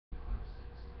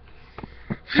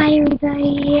Hi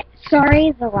everybody.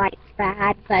 Sorry the light's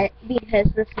bad, but because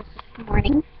this is this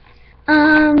morning.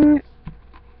 Sorry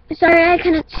I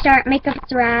couldn't start Makeup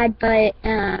Thread, but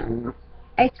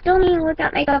I still need to look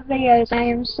at makeup videos. I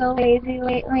am so lazy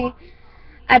lately.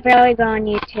 I barely go on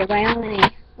YouTube. I only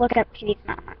look up Kitty's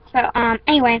Mama. So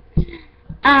anyway,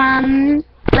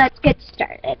 let's get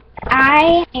started.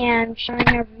 I am showing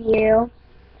a review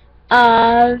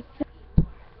of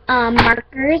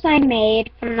markers I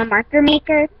made from the Marker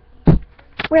Maker.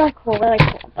 Really cool,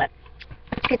 but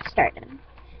let's get started.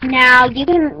 Now, you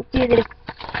can do this,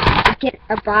 get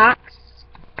a box,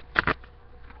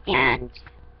 and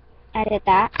edit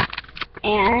that,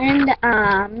 and,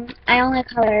 I only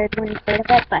colored 1/3 of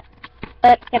it, but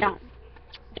let's get on.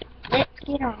 Let's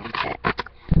get on with it.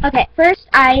 Okay, first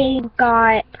I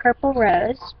got Purple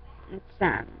Rose. It's,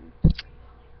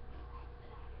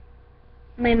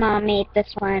 my mom made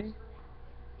this one.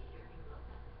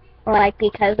 Like,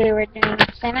 because we were doing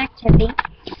the same activity.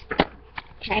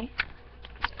 Okay.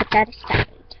 Let's put that aside.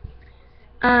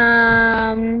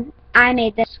 I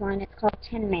made this one. It's called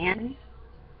Tin Man.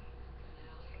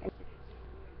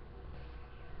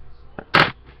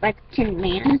 Like Tin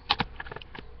Man.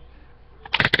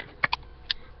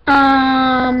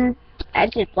 I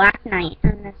did Black Knight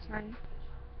on this one.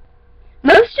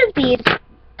 Most of these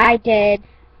I did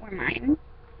were mine.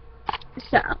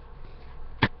 So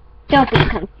don't be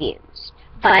confused.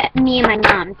 But me and my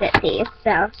mom did these,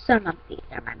 so some of these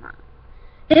are my mom.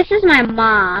 This is my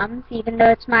mom's, even though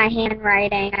it's my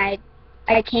handwriting.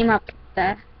 I came up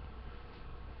with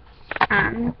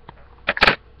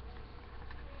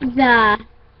the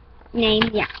name,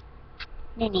 yeah.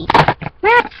 Minnie.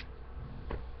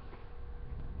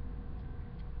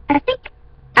 I think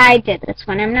I did this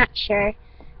one, I'm not sure.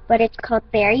 But it's called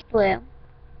Berry Blue.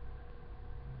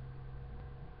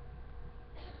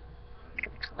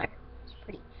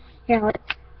 Here, let's.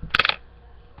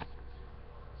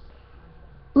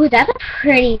 Ooh, that's a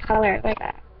pretty color. Like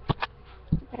that.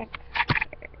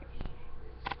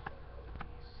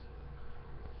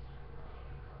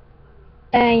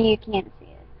 You can't see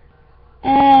it.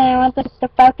 I want this to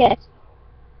focus.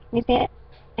 Can you see it?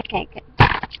 Okay, good.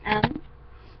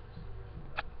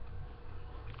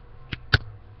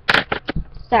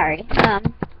 Sorry.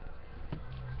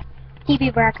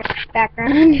 TV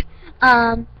background.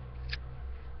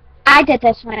 I did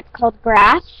this one. It's called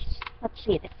Grass. Let's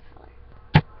see this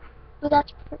color. Oh,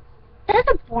 that's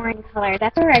a boring color.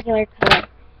 That's a regular color.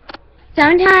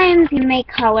 Sometimes you make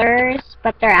colors,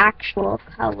 but they're actual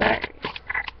colors.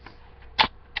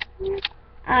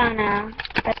 I don't know.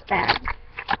 That's bad.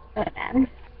 So bad.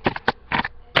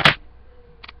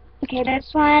 Okay,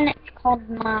 this one it's called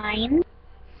Mine.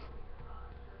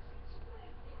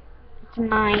 It's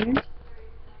mine.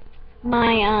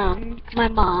 My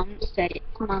mom said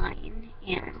it's mine,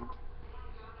 and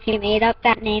she made up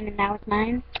that name, and that was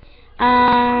mine.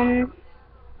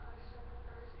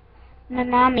 My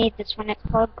mom made this one. It's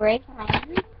called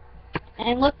Graveland, and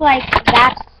it looked like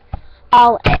that's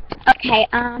all it. Okay,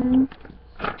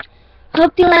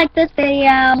 hope you like this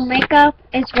video. Makeup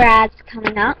is Rad's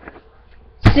coming up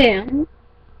soon.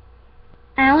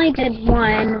 I only did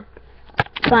one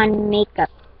fun makeup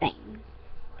thing.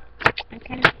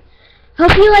 Okay.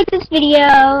 Hope you like this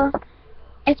video.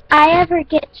 If I ever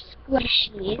get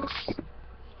squishies,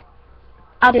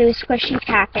 I'll do a squishy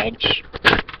package.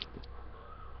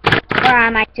 Or I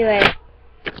might do it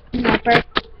on my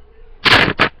birthday.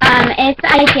 If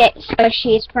I get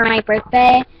squishies for my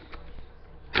birthday,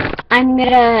 I'm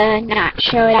gonna not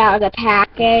show it out of the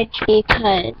package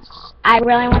because I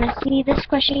really want to see the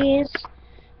squishies.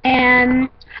 And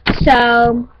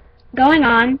so, going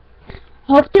on.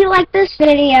 Hope you like this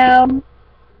video.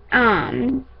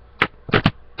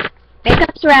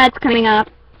 Makeup Thread's coming up.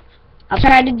 I'll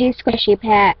try to do squishy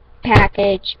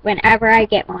package whenever I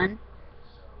get one.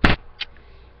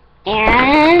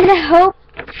 And hope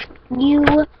you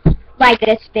like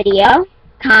this video.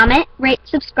 Comment, rate,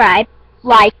 subscribe,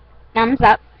 like, thumbs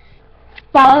up.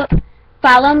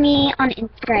 Follow me on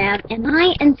Instagram, and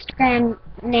my Instagram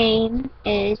name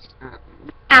is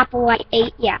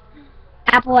Applewhite8. Yeah,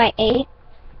 Applewhite8.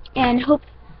 And hope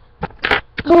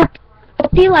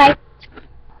you liked.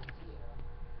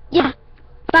 Yeah.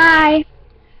 Bye.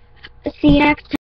 See you next time.